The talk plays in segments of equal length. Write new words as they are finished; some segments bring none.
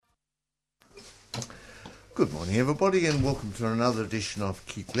Good morning, everybody, and welcome to another edition of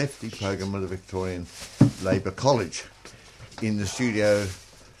Keep Lefty, program of the Victorian Labour College. In the studio,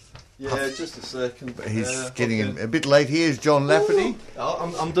 just a second. He's getting a bit late here. Is John Lafferty?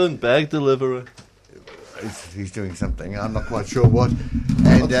 I'm doing bag delivery. He's doing something. I'm not quite sure what.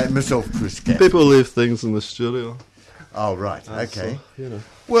 And myself, Chris Gaff. People leave things in the studio. Oh, right. Okay. So,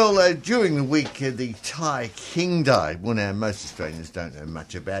 Well, during the week, the Thai king died. Well, now, most Australians don't know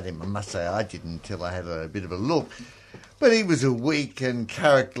much about him. I must say I didn't until I had a bit of a look. But he was a weak and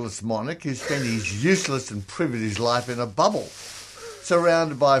characterless monarch who spent his useless and privileged life in a bubble,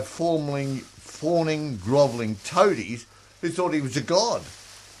 surrounded by fawning, grovelling toadies who thought he was a god.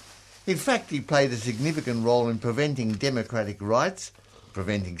 In fact, he played a significant role in preventing democratic rights,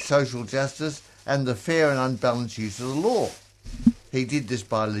 preventing social justice, and the fair and unbalanced use of the law. He did this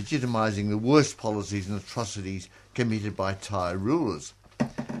by legitimising the worst policies and atrocities committed by Thai rulers.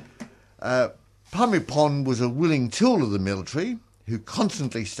 Bhumibol was a willing tool of the military, who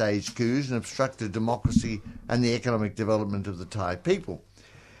constantly staged coups and obstructed democracy and the economic development of the Thai people.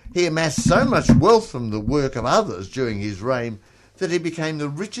 He amassed so much wealth from the work of others during his reign that he became the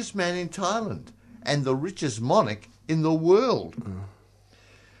richest man in Thailand and the richest monarch in the world.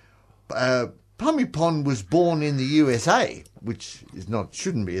 Bhumibol was born in the USA, which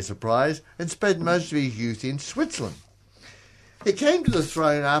shouldn't be a surprise, and spent most of his youth in Switzerland. He came to the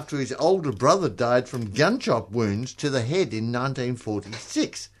throne after his older brother died from gunshot wounds to the head in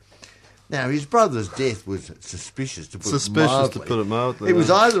 1946. Now, his brother's death was suspicious, to put it mildly. It was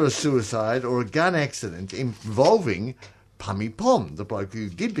either a suicide or a gun accident involving Bhumibol, the bloke who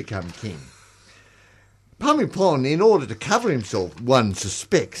did become king. Bhumibol, in order to cover himself, one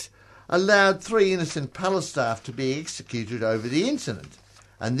suspects, allowed 3 innocent palace staff to be executed over the incident,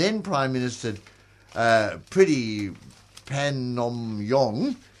 and then Prime Minister Priti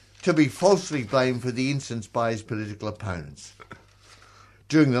Panomyong to be falsely blamed for the incidents by his political opponents.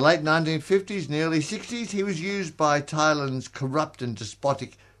 During the late 1950s and early 60s, he was used by Thailand's corrupt and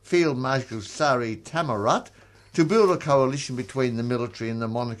despotic Field Marshal Sari Thammarat to build a coalition between the military and the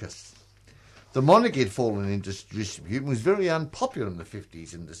monarchists. The monarchy had fallen into disrepute and was very unpopular in the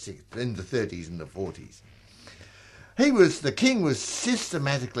 50s and the 30s and the 40s. The king was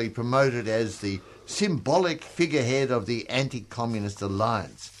systematically promoted as the symbolic figurehead of the anti-communist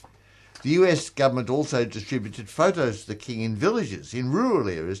alliance. The US government also distributed photos of the king in villages, in rural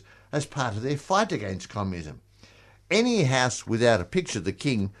areas, as part of their fight against communism. Any house without a picture of the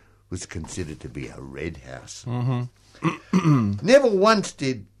king was considered to be a red house. Mm-hmm. Never once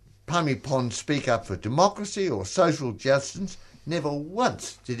did Bhumibol speak up for democracy or social justice. Never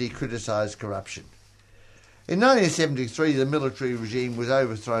once did he criticise corruption. In 1973, the military regime was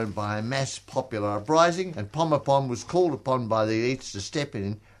overthrown by a mass popular uprising, and Bhumibol was called upon by the elites to step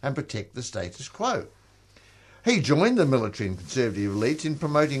in and protect the status quo. He joined the military and conservative elites in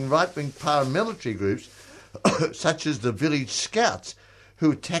promoting right-wing paramilitary groups such as the Village Scouts,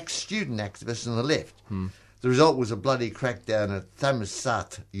 who attacked student activists on the left. The result was a bloody crackdown at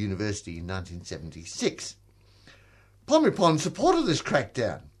Thammasat University in 1976. Bhumibol supported this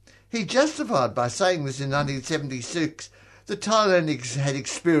crackdown. He justified by saying this in 1976 that Thailand had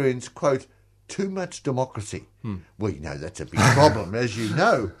experienced, quote, too much democracy. Well, you know, that's a big problem, as you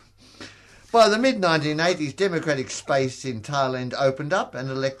know. By the mid-1980s, democratic space in Thailand opened up and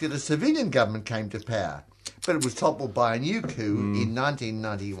elected a civilian government came to power. But it was toppled by a new coup in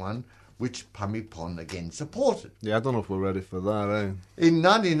 1991, which Bhumibol again supported. Yeah, I don't know if we're ready for that, eh? In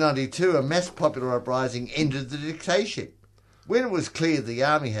 1992, a mass popular uprising ended the dictatorship. When it was clear the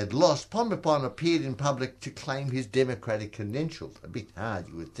army had lost, Bhumibol appeared in public to claim his democratic credentials. A bit hard,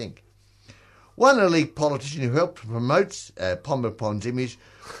 you would think. One elite politician who helped promote Bhumibol's image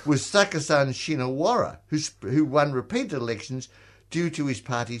was Thaksin Shinawatra, who won repeated elections due to his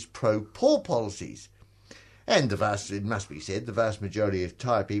party's pro-poor policies. And it must be said, the vast majority of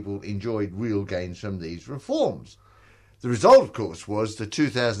Thai people enjoyed real gains from these reforms. The result, of course, was the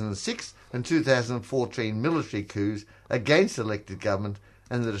 2006 and 2014 military coups against elected government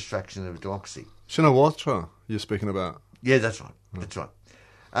and the destruction of democracy. Shinawatra, you're speaking about? Yeah, that's right. That's right.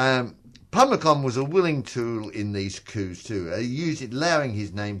 Bhumibol was a willing tool in these coups too, allowing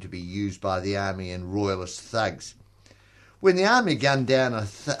his name to be used by the army and royalist thugs. When the army gunned down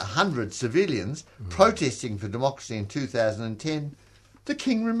 100 civilians protesting for democracy in 2010, the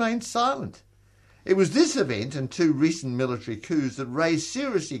king remained silent. It was this event and 2 recent military coups that raised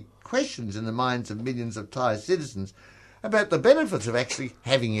serious questions in the minds of millions of Thai citizens about the benefits of actually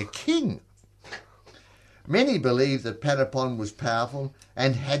having a king. Many believe that Bhumibol was powerful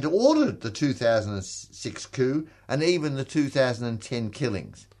and had ordered the 2006 coup and even the 2010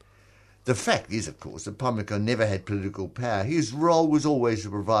 killings. The fact is, of course, that Pomiko never had political power. His role was always to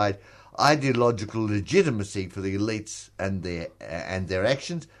provide ideological legitimacy for the elites and their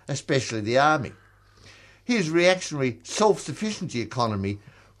actions, especially the army. His reactionary self-sufficiency economy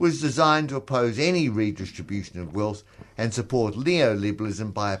was designed to oppose any redistribution of wealth and support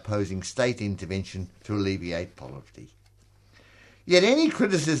neoliberalism by opposing state intervention to alleviate poverty. Yet any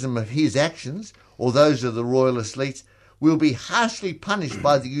criticism of his actions, or those of the royalist elites, will be harshly punished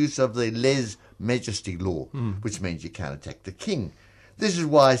by the use of the lèse-majesté law, which means you can't attack the king. This is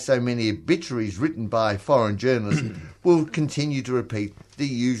why so many obituaries written by foreign journalists will continue to repeat the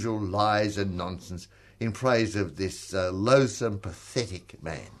usual lies and nonsense in praise of this loathsome, pathetic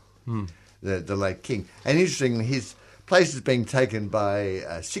man, the late king. And interestingly, his place is being taken by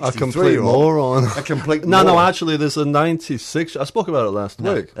a 63-year-old. A complete moron. A complete moron. No, actually, there's a 96... I spoke about it last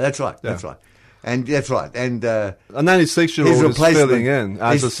week. That's right, Yeah. that's right. And that's right. And a 96-year-old is replacement filling in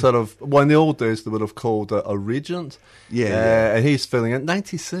as is- a sort of... Well, in the old days, they would have called a regent. Yeah. And he's filling in.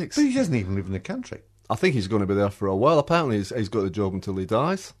 96. but he doesn't even live in the country. I think he's going to be there for a while. Apparently, he's got the job until he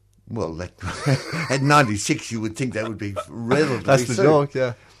dies. Well, at 96, you would think that would be relatively That's the soon. joke,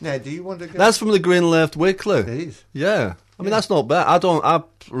 yeah. Now, do you want to go? That's from the Green Left Weekly. It is. Yeah. I mean, that's not bad. I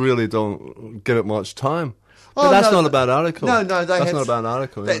really don't give it much time. But Oh, that's no, not a bad article. No, that's not a bad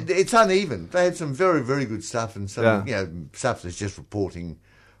article. Yeah. It's uneven. They had some very, very good stuff and some, Yeah. stuff that's just reporting.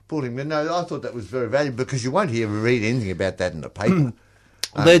 But no, I thought that was very valuable because you won't read anything about that in the paper.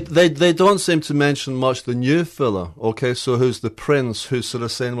 They don't seem to mention much the new fella, okay, so who's the prince who's sort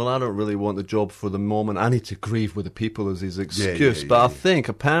of saying, well, I don't really want the job for the moment, I need to grieve with the people as his excuse. But I think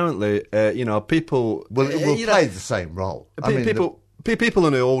apparently, people... Well, it will play the same role. People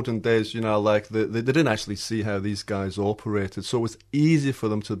in the olden days, like they didn't actually see how these guys operated, so it was easy for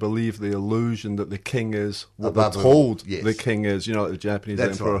them to believe the illusion that the king is what they're Above told all, yes. the king is, like the Japanese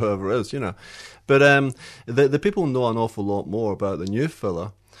That's emperor, right. whoever it is, But the people know an awful lot more about the new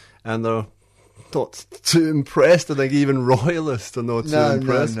fella, and they're not too impressed. I think even royalists are not too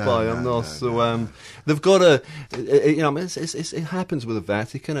impressed by him. So they've got to, it happens with the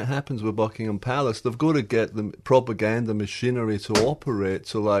Vatican, it happens with Buckingham Palace. They've got to get the propaganda machinery to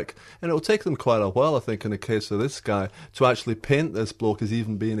operate. And it'll take them quite a while, I think, in the case of this guy, to actually paint this bloke as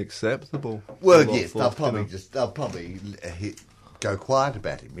even being acceptable. Well, to a lot of yes, folk, they'll probably go quiet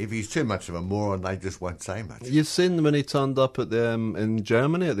about him. If he's too much of a moron, they just won't say much. You've seen when he turned up at in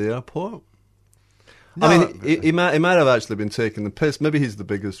Germany at the airport? No, I mean, he might have actually been taking the piss. Maybe he's the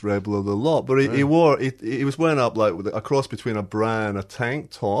biggest rebel of the lot. But he was wearing up like with a cross between a bra and a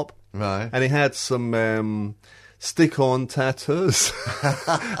tank top, right? And he had some stick-on tattoos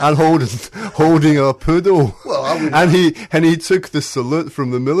and holding a poodle. Well, and he took the salute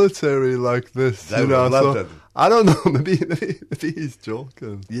from the military like this. They would have loved it. I don't know. Maybe he's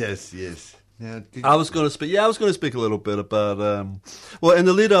joking. Yes. Now, I was going to speak. Yeah, I was going to speak a little bit about. Well, in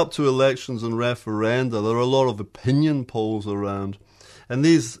the lead up to elections and referenda, there are a lot of opinion polls around, and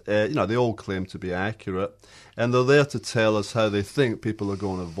these, they all claim to be accurate, and they're there to tell us how they think people are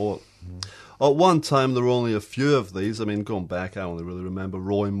going to vote. At one time, there were only a few of these. I mean, going back, I only really remember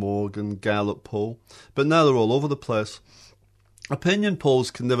Roy Morgan, Gallup poll, but now they're all over the place. Opinion polls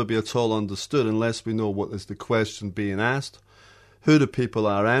can never be at all understood unless we know what is the question being asked, who the people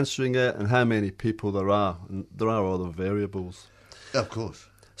are answering it, and how many people there are. And there are other variables. Of course.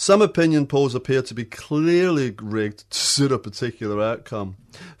 Some opinion polls appear to be clearly rigged to suit a particular outcome.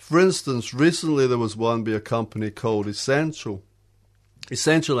 For instance, recently there was one by a company called Essential.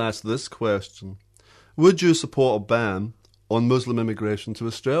 Essential asked this question: would you support a ban on Muslim immigration to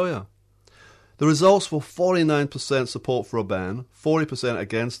Australia? The results were 49% support for a ban, 40%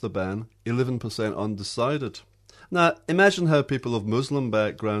 against the ban, 11% undecided. Now, imagine how people of Muslim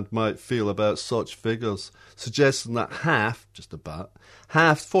background might feel about such figures, suggesting that half,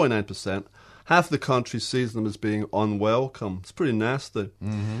 49%, half the country sees them as being unwelcome. It's pretty nasty.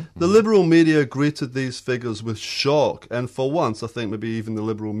 The liberal media greeted these figures with shock, and for once I think maybe even the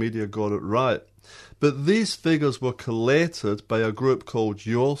liberal media got it right. But these figures were collated by a group called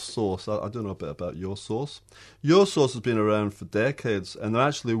Your Source. I don't know a bit about Your Source. Your Source has been around for decades, and they're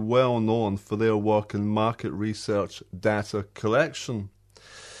actually well known for their work in market research data collection.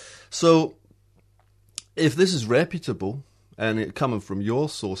 So, if this is reputable, and it coming from Your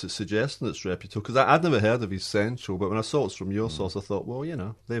Source, it's suggesting it's reputable, because I'd never heard of Essential, but when I saw it's from Your Source, I thought, well,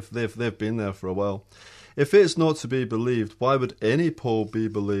 they've been there for a while. If it's not to be believed, why would any poll be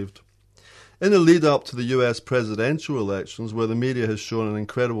believed? In the lead up to the US presidential elections, where the media has shown an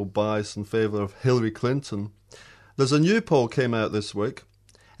incredible bias in favour of Hillary Clinton, there's a new poll came out this week,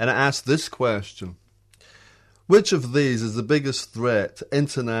 and it asked this question: Which of these is the biggest threat to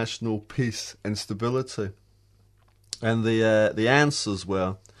international peace and stability? And the answers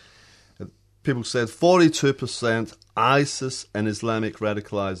were, people said 42% ISIS and Islamic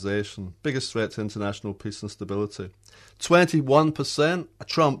radicalization, biggest threat to international peace and stability. 21% a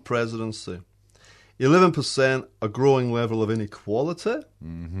Trump presidency. 11% a growing level of inequality.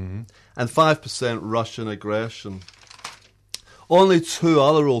 And 5% Russian aggression. Only two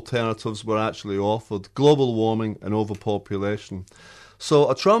other alternatives were actually offered, global warming and overpopulation. So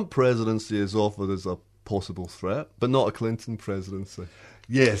a Trump presidency is offered as a possible threat, but not a Clinton presidency.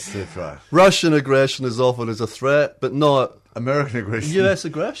 Yes, that's right. Russian aggression is offered as a threat, but not American aggression. US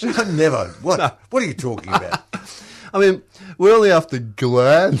aggression. Never. What? What are you talking about? I mean, we only have to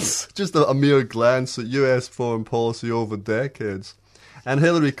glance, just a mere glance at US foreign policy over decades, and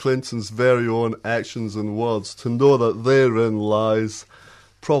Hillary Clinton's very own actions and words to know that therein lies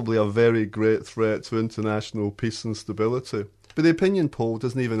probably a very great threat to international peace and stability. But the opinion poll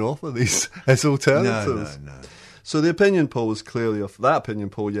doesn't even offer these as alternatives. No. So the opinion poll is clearly, that opinion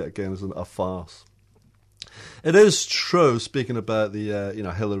poll yet again is a farce. It is true, speaking about the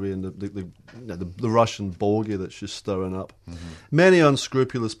Hillary and the Russian bogey that she's stirring up. Many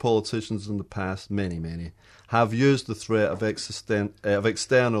unscrupulous politicians in the past, many, have used the threat of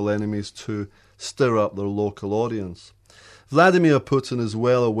external enemies to stir up their local audience. Vladimir Putin is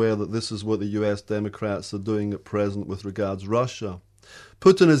well aware that this is what the US Democrats are doing at present with regards Russia.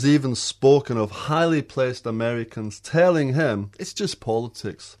 Putin has even spoken of highly placed Americans telling him it's just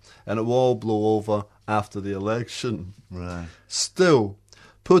politics and it will all blow over after the election. Right. Still,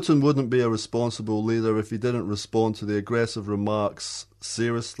 Putin wouldn't be a responsible leader if he didn't respond to the aggressive remarks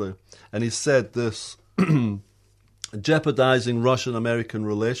seriously. And he said this, jeopardizing Russian-American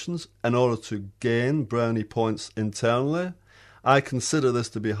relations in order to gain brownie points internally. I consider this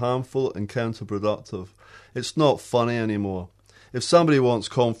to be harmful and counterproductive. It's not funny anymore. If somebody wants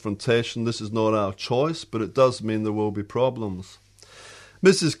confrontation, this is not our choice, but it does mean there will be problems.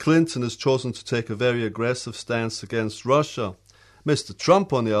 Mrs. Clinton has chosen to take a very aggressive stance against Russia. Mr.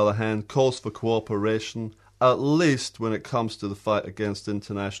 Trump, on the other hand, calls for cooperation, at least when it comes to the fight against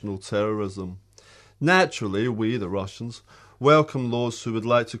international terrorism. Naturally, we, the Russians, welcome those who would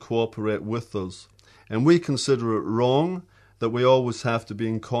like to cooperate with us, and we consider it wrong that we always have to be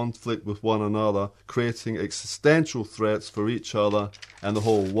in conflict with one another, creating existential threats for each other and the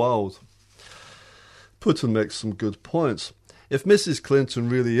whole world. Putin makes some good points. If Mrs. Clinton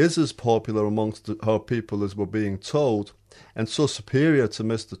really is as popular amongst her people as we're being told, and so superior to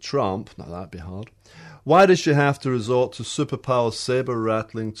Mr. Trump, now that'd be hard, why does she have to resort to superpower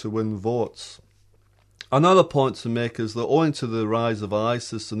saber-rattling to win votes? Another point to make is that owing to the rise of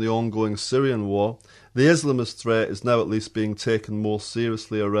ISIS and the ongoing Syrian war, the Islamist threat is now at least being taken more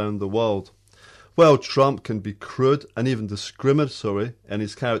seriously around the world. While Trump can be crude and even discriminatory in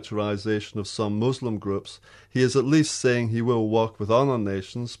his characterization of some Muslim groups, he is at least saying he will work with other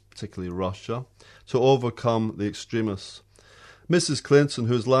nations, particularly Russia, to overcome the extremists. Mrs. Clinton,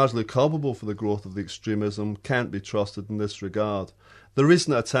 who is largely culpable for the growth of the extremism, can't be trusted in this regard. The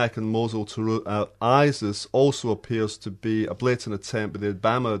recent attack in Mosul to root out ISIS also appears to be a blatant attempt by the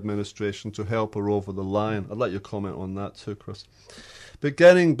Obama administration to help her over the line. I'd like your comment on that too, Chris. But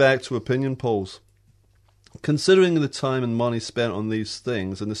getting back to opinion polls, considering the time and money spent on these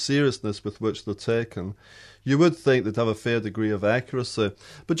things and the seriousness with which they're taken, you would think they'd have a fair degree of accuracy.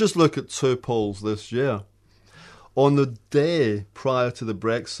 But just look at two polls this year. On the day prior to the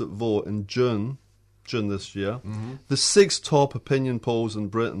Brexit vote in June this year, the 6 top opinion polls in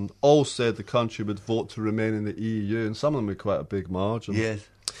Britain all said the country would vote to remain in the EU, and some of them with quite a big margin. Yes.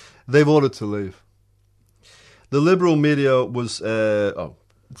 They voted to leave. The liberal media was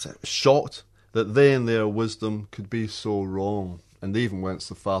shocked that they in their wisdom could be so wrong. And they even went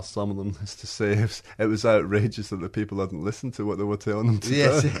so far, some of them, as to say it was outrageous that the people hadn't listened to what they were telling them to do.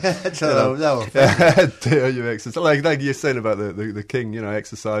 Yes, so they were dare you exercise? Like you're saying about the king,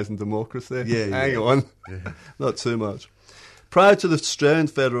 exercising democracy. Hang on. Yeah. Not too much. Prior to the Australian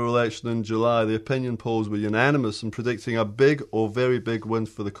federal election in July, the opinion polls were unanimous in predicting a big or very big win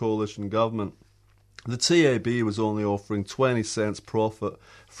for the coalition government. The TAB was only offering 20 cents profit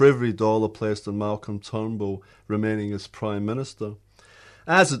for every dollar placed on Malcolm Turnbull remaining as Prime Minister.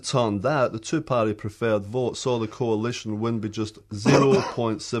 As it turned out, the two-party preferred vote saw the coalition win by just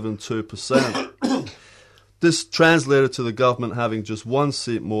 0.72%. This translated to the government having just 1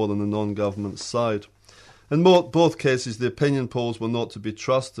 seat more than the non-government side. In both cases, the opinion polls were not to be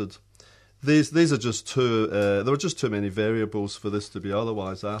trusted. These are just there are just too many variables for this to be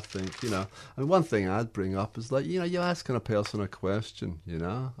otherwise, I think, And one thing I'd bring up is, you're asking a person a question,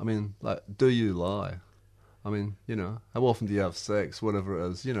 I mean, do you lie? I mean, how often do you have sex? Whatever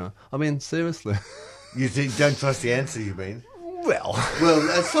it is, I mean, seriously. You don't trust the answer, you mean? Well,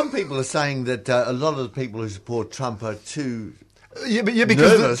 some people are saying that a lot of the people who support Trump are too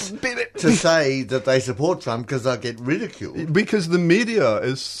because nervous to say that they support Trump because they'll get ridiculed. Because the media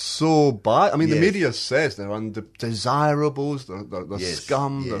is so bad. I mean, Yes. the media says they're undesirables, they're Yes,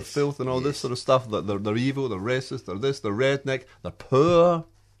 scum, they're yes, filth and all this yes. sort of stuff. They're evil, they're racist, they're this, they're redneck, they're poor,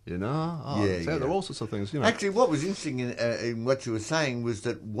 They're all sorts of things, Actually, what was interesting in what you were saying was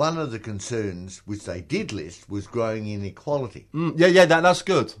that one of the concerns, which they did list, was growing inequality. That's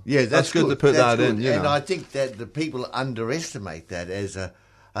good. Yeah, that's good to put That's that good. in. And I think that the people underestimate that as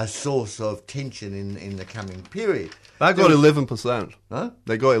a source of tension in the coming period. That got 11%. Huh?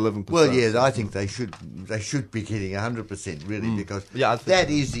 They got 11%. Well, yeah, I think they should be getting 100% really, because Yeah, I think that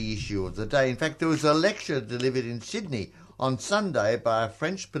so. is the issue of the day. In fact, there was a lecture delivered in Sydney on Sunday by a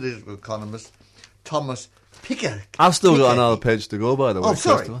French political economist, Thomas Piketty. I've still got another page to go, by the way. Oh,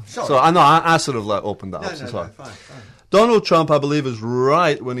 sorry, Christopher. sorry. So I know I sort of opened that No, up. So no, sorry. fine. Donald Trump, I believe, is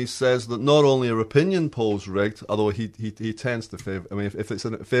right when he says that not only are opinion polls rigged, although he tends to favour. I mean, if it's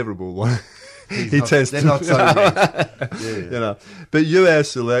a favourable one, They're tends to. not so rigged. Yeah. But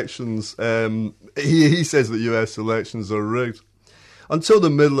U.S. elections, he says that U.S. elections are rigged. Until the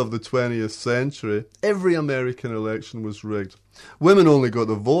middle of the 20th century, every American election was rigged. Women only got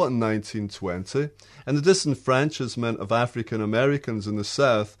the vote in 1920, and the disenfranchisement of African Americans in the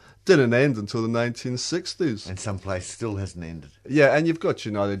South didn't end until the 1960s. And someplace still hasn't ended. Yeah, and you've got, the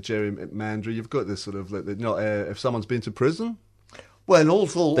gerrymandering, you've got this sort of, if someone's been to prison. Well, and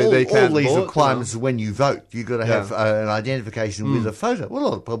also They all can't these vote, requirements when you vote, you've got to have an identification with a photo. Well, a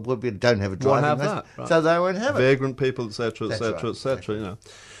lot of people don't have a driving have license, that, right. so they won't have it. Vagrant people, etc., That's etc., right, etc.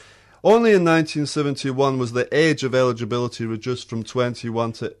 Only in 1971 was the age of eligibility reduced from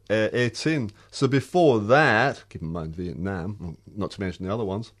 21 to 18. So before that, keep in mind Vietnam, not to mention the other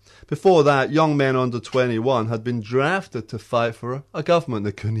ones, before that, young men under 21 had been drafted to fight for a government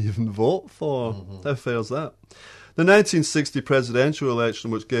they couldn't even vote for. How fair is that? The 1960 presidential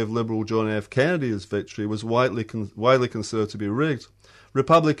election, which gave Liberal John F. Kennedy his victory, was widely considered to be rigged.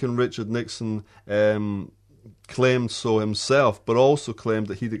 Republican Richard Nixon claimed so himself, but also claimed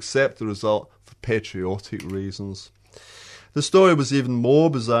that he'd accept the result for patriotic reasons. The story was even more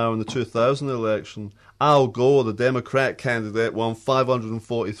bizarre in the 2000 election. Al Gore, the Democrat candidate, won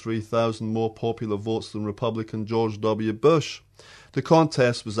 543,000 more popular votes than Republican George W. Bush. The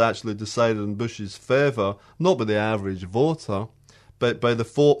contest was actually decided in Bush's favour, not by the average voter, but by the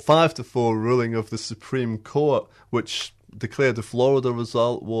 5-4 ruling of the Supreme Court, which declared the Florida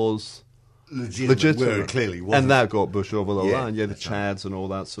result was legitimate. Where it clearly wasn't. And that got Bush over the Yeah, line. Yeah, the that's right. Chads and all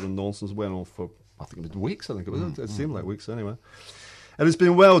that sort of nonsense went on for, I think it was weeks, it seemed like weeks anyway. And it's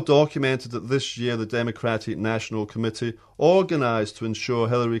been well documented that this year the Democratic National Committee organised to ensure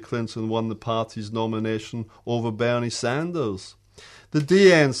Hillary Clinton won the party's nomination over Bernie Sanders. The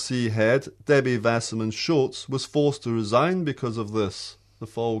DNC head, Debbie Wasserman Schultz, was forced to resign because of this, the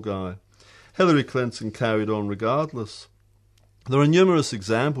fall guy. Hillary Clinton carried on regardless. There are numerous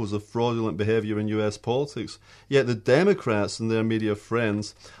examples of fraudulent behaviour in US politics, yet the Democrats and their media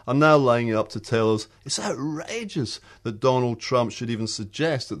friends are now lining up to tell us it's outrageous that Donald Trump should even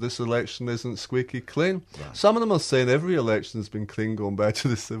suggest that this election isn't squeaky clean. Right. Some of them are saying every election has been clean going back to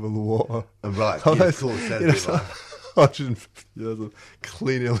the Civil War. Right, yeah, of course, that'd be right. 150 years of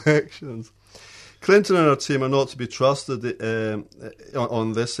clean elections. Clinton and her team are not to be trusted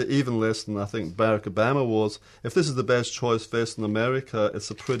on this, even less than I think Barack Obama was. If this is the best choice facing America, it's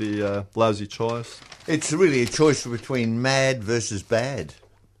a pretty lousy choice. It's really a choice between mad versus bad.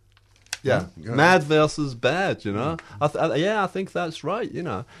 Yeah, mad versus bad, I think that's right,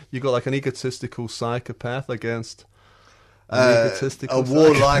 You got like an egotistical psychopath against an egotistical a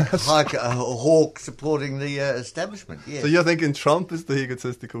warlike psychopath. a hawk supporting the establishment. Yeah. So you're thinking Trump is the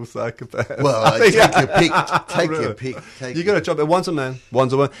egotistical psychopath? Well, take your pick. Take Really? your pick. You got to chop it. One's a man,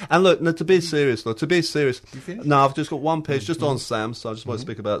 one's a woman. And look, no, to be serious, finished? no, I've just got one page just on Samsung. So I just want to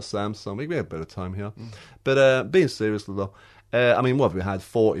speak about Samsung. We have a bit of time here. But being serious though, I mean, what have we had?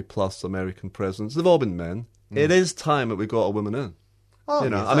 40 plus American presidents. They've all been men. It is time that we got a woman in. Oh,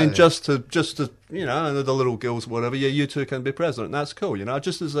 Yes, I mean, just to the little girls, whatever. Yeah, you two can be president. And that's cool.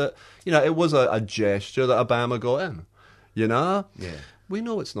 Just as it was a gesture that Obama got in. Yeah. We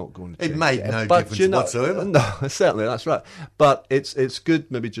know it's not going to It change made yet, no but, difference whatsoever. No, certainly, that's right. But it's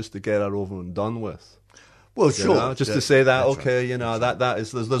good maybe just to get that over and done with. Well, You sure. know, just to say that, That's okay, right. you know, that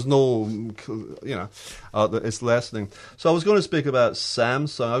is, there's no, you know, it's lessening. So I was going to speak about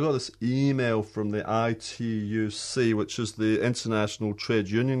Samsung. I got this email from the ITUC, which is the International Trade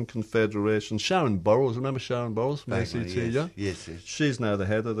Union Confederation. Sharon Burrows, remember Sharon Burrows from Vaguely, ACT? yes. Yeah? Yes, yes. She's now the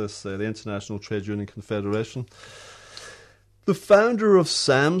head of this, the International Trade Union Confederation. The founder of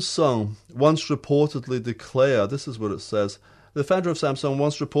Samsung once reportedly declared, this is what it says, the founder of Samsung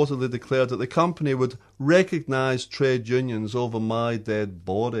once reportedly declared that the company would recognise trade unions over my dead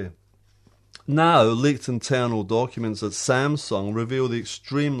body. Now, leaked internal documents at Samsung reveal the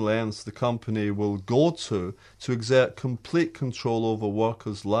extreme lengths the company will go to exert complete control over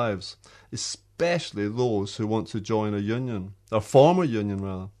workers' lives, especially those who want to join a union, or former union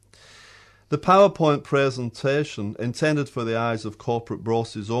rather. The PowerPoint presentation, intended for the eyes of corporate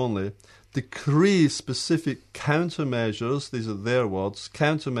bosses only, decrees specific countermeasures, these are their words,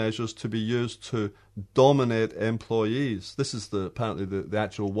 countermeasures to be used to dominate employees. This is apparently the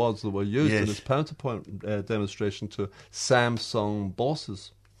actual words that were used in this PowerPoint demonstration to Samsung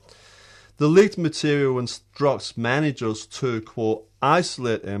bosses. The leaked material instructs managers to, quote,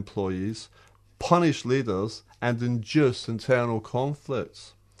 isolate employees, punish leaders, and induce internal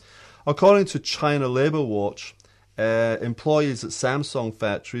conflicts. According to China Labour Watch, employees at Samsung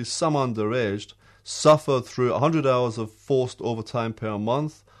factories, some underaged, suffered through 100 hours of forced overtime per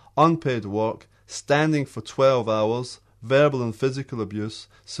month, unpaid work, standing for 12 hours, verbal and physical abuse,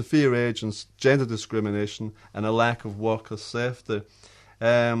 severe age and gender discrimination, and a lack of worker safety.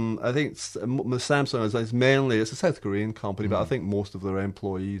 I think Samsung is mainly, it's a South Korean company, but I think most of their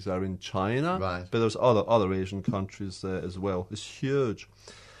employees are in China. Right. But there's other Asian countries as well. It's huge.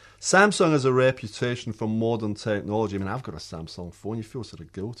 Samsung has a reputation for modern technology. I mean, I've got a Samsung phone. You feel sort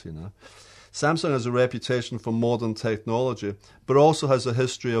of guilty now. Samsung has a reputation for modern technology, but also has a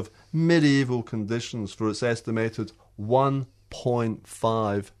history of medieval conditions for its estimated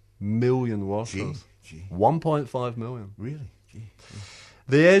 1.5 million workers. Gee. 1.5 million. Really? Gee.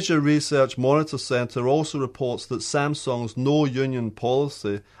 The Asia Research Monitor Center also reports that Samsung's no-union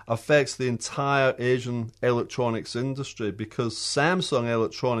policy affects the entire Asian electronics industry because Samsung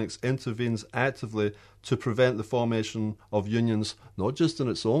Electronics intervenes actively to prevent the formation of unions, not just in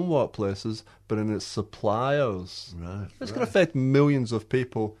its own workplaces, but in its suppliers. Right. It's going to affect millions of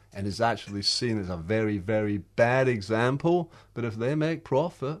people and is actually seen as a very, very bad example. But if they make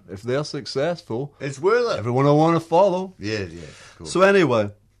profit, if they're successful, It's worth it. everyone will want to follow. Yeah, of course. So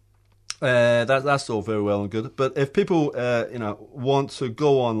anyway, that's all very well and good. But if people, want to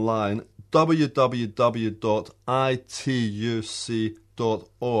go online,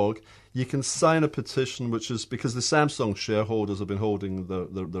 www.ituc.org, you can sign a petition, which is because the Samsung shareholders have been holding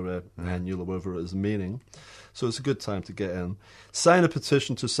their annual or whatever it is meeting. So it's a good time to get in. Sign a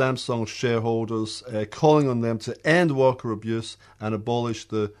petition to Samsung shareholders, calling on them to end worker abuse and abolish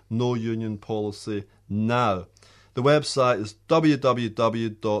the no-union policy now. The website is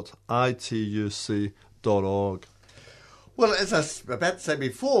www.ituc.org. Well, as I was about to say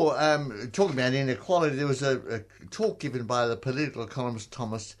before, talking about inequality, there was a talk given by the political economist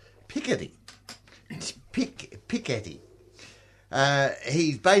Thomas Piketty. Piketty.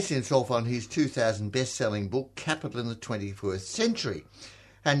 He's based himself on his 2000 best-selling book, Capital in the 21st Century,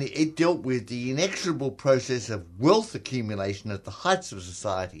 and it dealt with the inexorable process of wealth accumulation at the heights of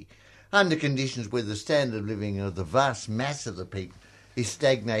society, under conditions where the standard of living of the vast mass of the people is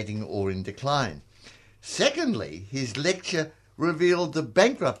stagnating or in decline. Secondly, his lecture revealed the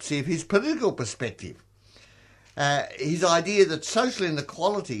bankruptcy of his political perspective. His idea that social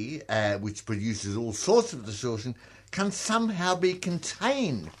inequality, which produces all sorts of distortion, can somehow be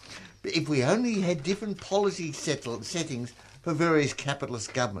contained if we only had different policy settings for various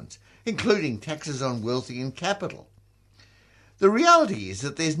capitalist governments, including taxes on wealthy and capital. The reality is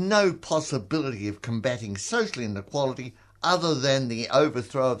that there's no possibility of combating social inequality other than the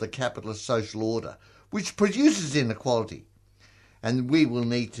overthrow of the capitalist social order, which produces inequality. And we will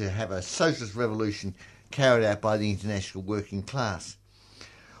need to have a socialist revolution carried out by the international working class.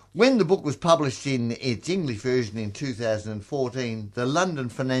 When the book was published in its English version in 2014, the London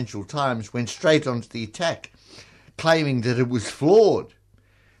Financial Times went straight onto the attack, claiming that it was flawed.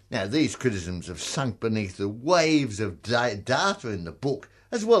 Now, these criticisms have sunk beneath the waves of data in the book,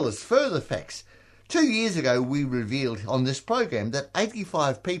 as well as further facts. 2 years ago, we revealed on this program that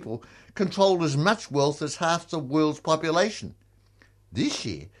 85 people controlled as much wealth as half the world's population. This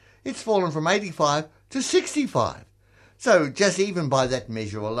year, it's fallen from 85 to 65. So just even by that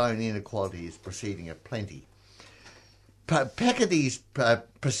measure alone, inequality is proceeding at plenty. Piketty's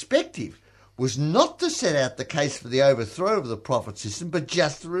perspective was not to set out the case for the overthrow of the profit system, but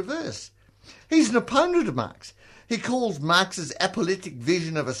just the reverse. He's an opponent of Marx. He calls Marx's apocalyptic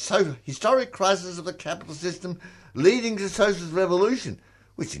vision of a historic crisis of the capital system leading to socialist revolution,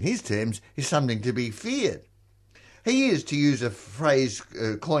 which in his terms is something to be feared. He is, to use a phrase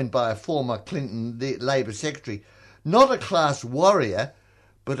coined by a former Clinton Labour secretary, not a class warrior,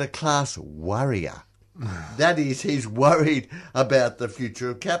 but a class worrier. That is, he's worried about the future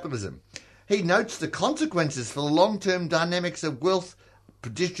of capitalism. He notes the consequences for the long-term dynamics of wealth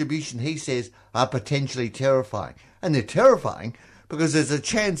distribution, he says, are potentially terrifying. And they're terrifying because there's a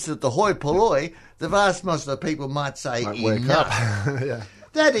chance that the hoi polloi, the vast most of the people might say, wake enough. up. Yeah.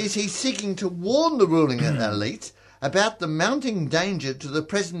 That is, he's seeking to warn the ruling elites about the mounting danger to the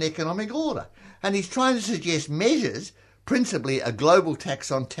present economic order. And he's trying to suggest measures, principally a global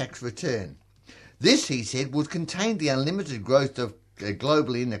tax on tax return. This, he said, would contain the unlimited growth of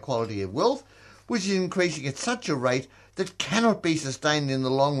global inequality of wealth, which is increasing at such a rate that cannot be sustained in the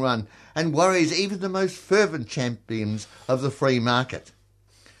long run and worries even the most fervent champions of the free market.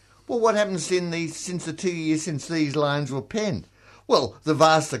 Well, what happens since the 2 years since these lines were penned? Well, the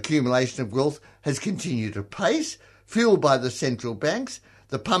vast accumulation of wealth has continued apace, fuelled by the central banks,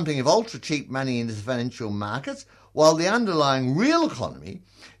 the pumping of ultra-cheap money into the financial markets, while the underlying real economy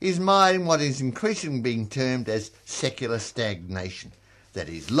is mired in what is increasingly being termed as secular stagnation. That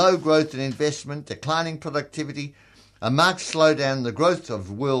is, low growth in investment, declining productivity, a marked slowdown in the growth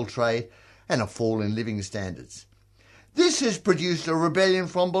of world trade, and a fall in living standards. This has produced a rebellion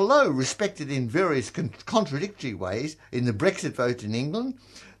from below, respected in various contradictory ways in the Brexit vote in England,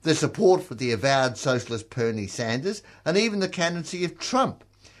 the support for the avowed socialist Bernie Sanders, and even the candidacy of Trump,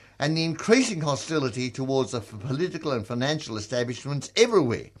 and the increasing hostility towards the political and financial establishments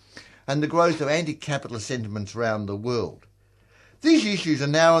everywhere, and the growth of anti-capitalist sentiments around the world. These issues are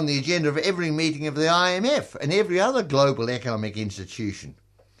now on the agenda of every meeting of the IMF and every other global economic institution.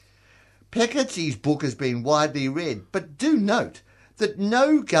 Piketty's book has been widely read, but do note that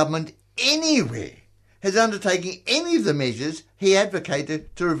no government anywhere has undertaken any of the measures he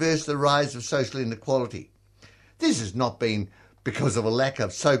advocated to reverse the rise of social inequality. This has not been because of a lack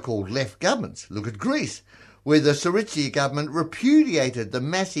of so-called left governments. Look at Greece, where the Syriza government repudiated the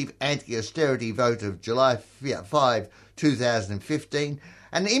massive anti-austerity vote of July 5, 2015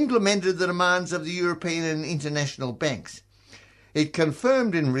 and implemented the demands of the European and international banks. It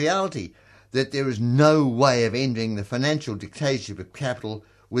confirmed in reality that there is no way of ending the financial dictatorship of capital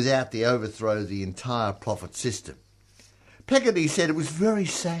without the overthrow of the entire profit system. Piketty said it was very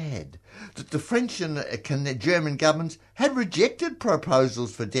sad that the French and German governments had rejected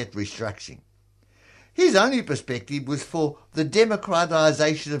proposals for debt restructuring. His only perspective was for the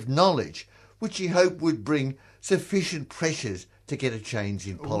democratisation of knowledge, which he hoped would bring sufficient pressures to get a change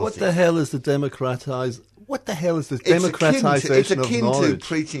in policy. What the hell is the democratisation It's of akin knowledge? to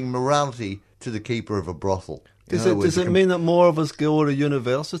preaching morality to the keeper of a brothel. Does it mean that more of us go to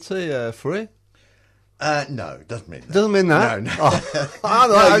university free? No, it doesn't mean that. Doesn't mean that? No.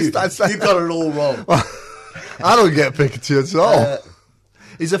 Oh, You've got it all wrong. I don't get Piketty at all.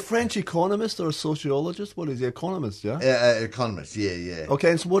 He's a French economist or a sociologist? What is he, economist, yeah? Economist, yeah. Okay,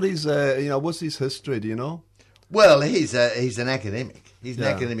 and so what is, what's his history, do you know? Well, he's an academic. He's an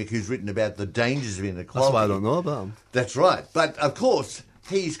academic who's written about the dangers of inequality. That's why I don't know about him. That's right. But, of course,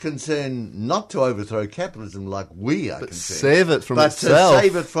 he's concerned not to overthrow capitalism like we are concerned. Save it from itself. But to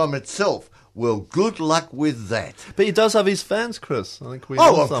save it from itself. Well, good luck with that. But he does have his fans, Chris. I think we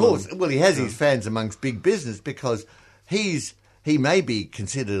know of some course. of them. Well, he has his fans amongst big business because he may be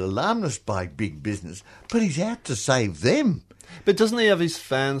considered alarmist by big business, but he's out to save them. But doesn't he have his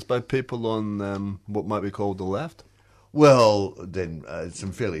fans by people on what might be called the left? Well, then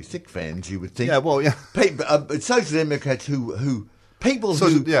some fairly thick fans, you would think. Yeah, well, yeah. Social Democrats people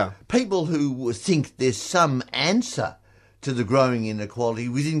who think there's some answer to the growing inequality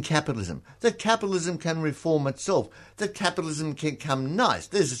within capitalism, that capitalism can reform itself, that capitalism can come nice.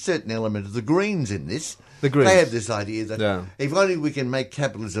 There's a certain element of the Greens in this. The Greens. They have this idea that if only we can make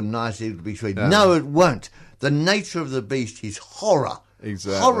capitalism nice, it'll be sweet. Yeah. No, it won't. The nature of the beast is horror.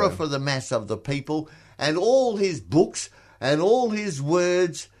 Exactly. Horror for the mass of the people, and all his books and all his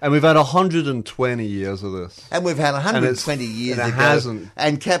words. And we've had 120 years of this. And we've had 120 years and it ago. Hasn't.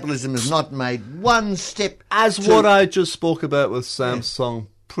 And capitalism has not made one step. What I just spoke about with Samsung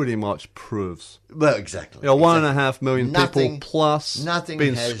pretty much proves. Well, exactly. 1.5 million people plus nothing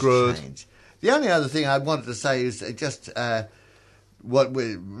being has screwed. Changed. The only other thing I wanted to say is just what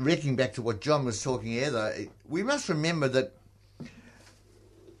we're recking back to what John was talking earlier. We must remember that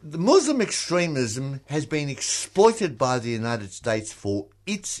the Muslim extremism has been exploited by the United States for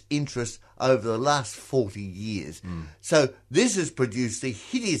its interests over the last 40 years. So this has produced the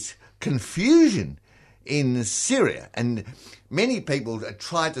hideous confusion in Syria, and many people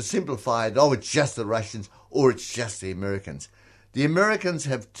try to simplify it. Oh, it's just the Russians, or it's just the Americans. The Americans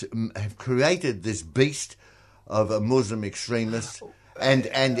have created this beast of a Muslim extremist, and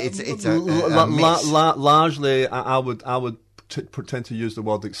it's a mess. Largely, I would tend to use the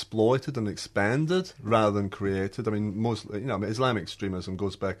word exploited and expanded rather than created. I mean, Islamic extremism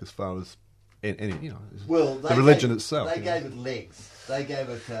goes back as far as the religion itself. They gave it legs. They gave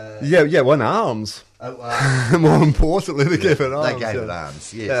it... and arms. More importantly, they gave it arms. They gave it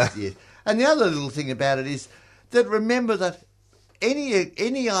arms, yes. And the other little thing about it is that remember that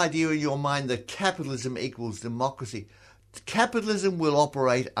any idea in your mind that capitalism equals democracy, capitalism will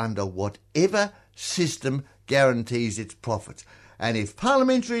operate under whatever system guarantees its profits. And if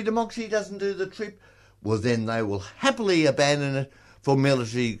parliamentary democracy doesn't do the trip, well, then they will happily abandon it for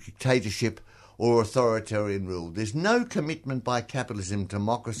military dictatorship or authoritarian rule. There's no commitment by capitalism to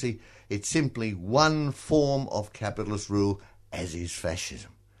democracy. It's simply one form of capitalist rule, as is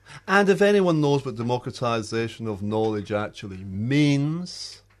fascism. And if anyone knows what democratisation of knowledge actually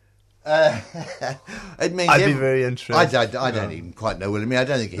means... it means I'd be very interested. I don't even quite know what it means. I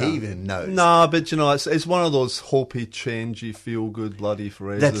don't think he even knows. No, but it's one of those hopey, changey, feel-good, bloody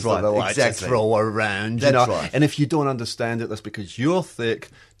phrases. That's right, that I like exactly. to throw around. That's right. And if you don't understand it, that's because you're thick.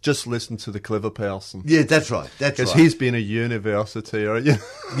 Just listen to the clever person. Yeah, that's right. Because he's been a university, aren't you?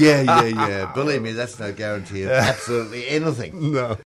 Yeah. Believe me, that's no guarantee of absolutely anything. No.